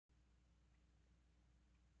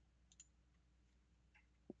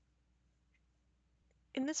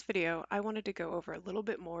In this video, I wanted to go over a little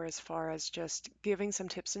bit more as far as just giving some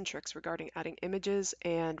tips and tricks regarding adding images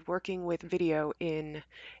and working with video in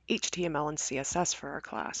HTML and CSS for our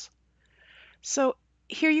class. So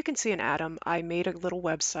here you can see an Atom. I made a little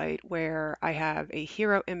website where I have a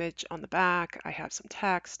hero image on the back, I have some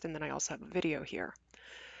text, and then I also have a video here.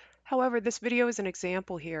 However, this video is an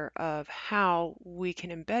example here of how we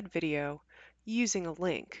can embed video using a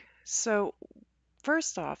link. So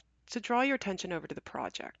first off, to draw your attention over to the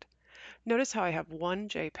project, notice how I have one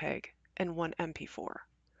JPEG and one MP4.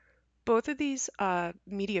 Both of these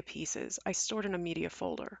media pieces I stored in a media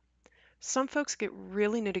folder. Some folks get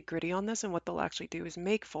really nitty-gritty on this, and what they'll actually do is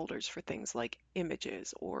make folders for things like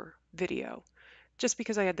images or video. Just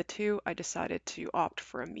because I had the two, I decided to opt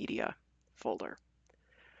for a media folder.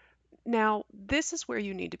 Now, this is where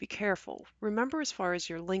you need to be careful. Remember, as far as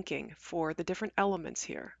your linking for the different elements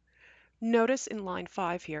here, notice in line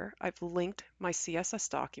 5 here, I've linked my CSS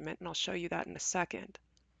document, and I'll show you that in a second.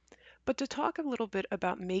 But to talk a little bit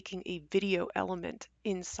about making a video element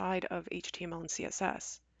inside of HTML and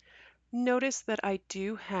CSS, notice that I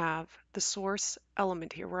do have the source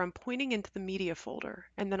element here where I'm pointing into the media folder,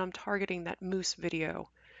 and then I'm targeting that Moose video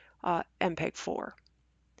MPEG-4.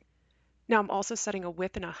 Now I'm also setting a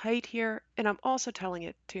width and a height here, and I'm also telling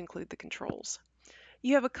it to include the controls.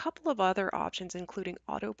 You have a couple of other options, including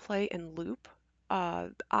autoplay and loop.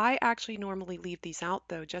 I actually normally leave these out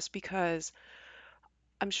though, just because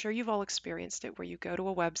I'm sure you've all experienced it where you go to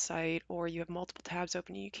a website or you have multiple tabs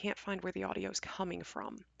open and you can't find where the audio is coming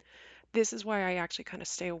from. This is why I actually kind of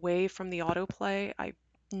stay away from the autoplay. I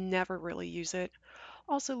never really use it.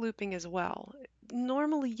 Also looping as well.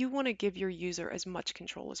 Normally you want to give your user as much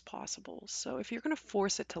control as possible. So if you're going to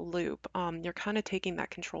force it to loop, you're kind of taking that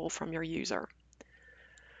control from your user.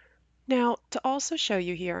 Now, to also show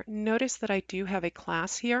you here, notice that I do have a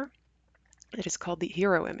class here. It is called the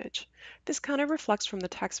hero image. This kind of reflects from the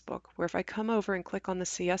textbook, where if I come over and click on the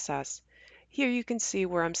CSS, here you can see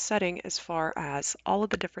where I'm setting as far as all of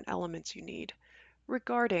the different elements you need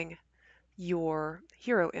regarding your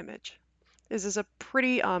hero image. This is a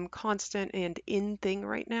pretty constant and in thing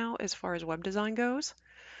right now as far as web design goes.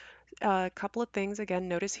 A couple of things, again,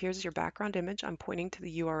 notice here's your background image. I'm pointing to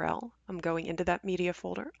the URL. I'm going into that media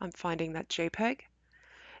folder. I'm finding that JPEG.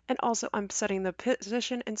 And also I'm setting the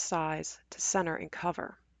position and size to center and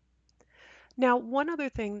cover. Now, one other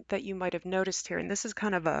thing that you might have noticed here, and this is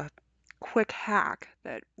kind of a quick hack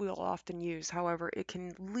that we'll often use, however, it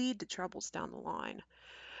can lead to troubles down the line.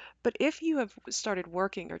 But if you have started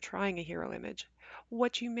working or trying a hero image,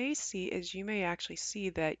 what you may see is you may actually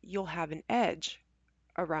see that you'll have an edge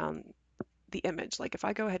around the image. Like if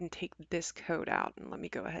I go ahead and take this code out, and let me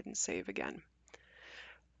go ahead and save again.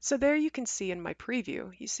 So there you can see in my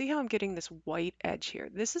preview, you see how I'm getting this white edge here.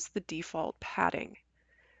 This is the default padding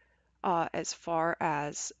as far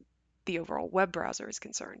as the overall web browser is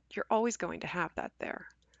concerned. You're always going to have that there.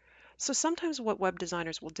 So sometimes what web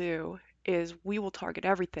designers will do is we will target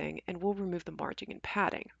everything and we'll remove the margin and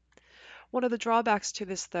padding. One of the drawbacks to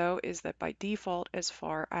this though is that by default, as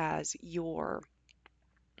far as your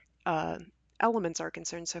elements are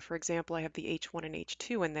concerned, so for example, I have the H1 and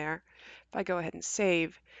H2 in there. If I go ahead and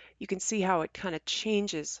save, you can see how it kind of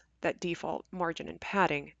changes that default margin and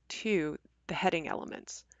padding to the heading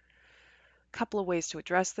elements. A couple of ways to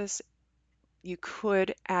address this. You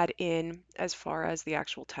could add in, as far as the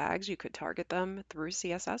actual tags, you could target them through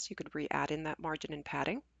CSS. You could re-add in that margin and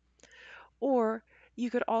padding. Or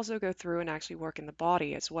you could also go through and actually work in the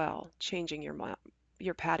body as well, changing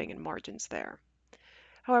your padding and margins there.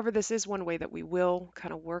 However, this is one way that we will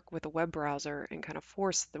kind of work with a web browser and kind of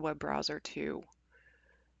force the web browser to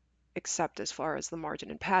accept as far as the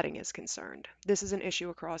margin and padding is concerned. This is an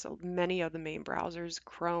issue across many of the main browsers,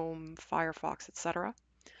 Chrome, Firefox, etc.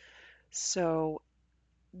 So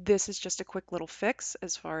this is just a quick little fix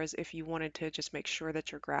as far as if you wanted to just make sure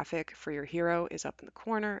that your graphic for your hero is up in the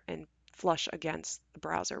corner and flush against the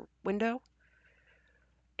browser window.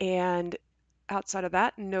 And outside of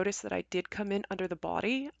that, notice that I did come in under the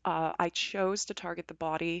body. I chose to target the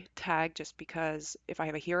body tag just because if I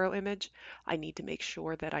have a hero image, I need to make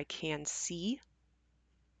sure that I can see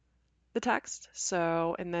the text.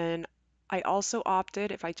 So, and then I also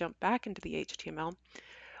opted, if I jump back into the HTML,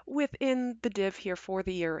 within the div here for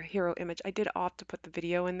the hero image, I did opt to put the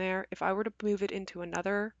video in there. If I were to move it into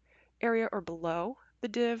another area or below the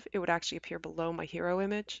div, it would actually appear below my hero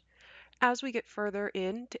image. As we get further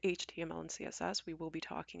into HTML and CSS, we will be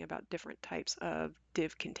talking about different types of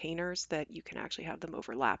div containers that you can actually have them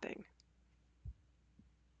overlapping.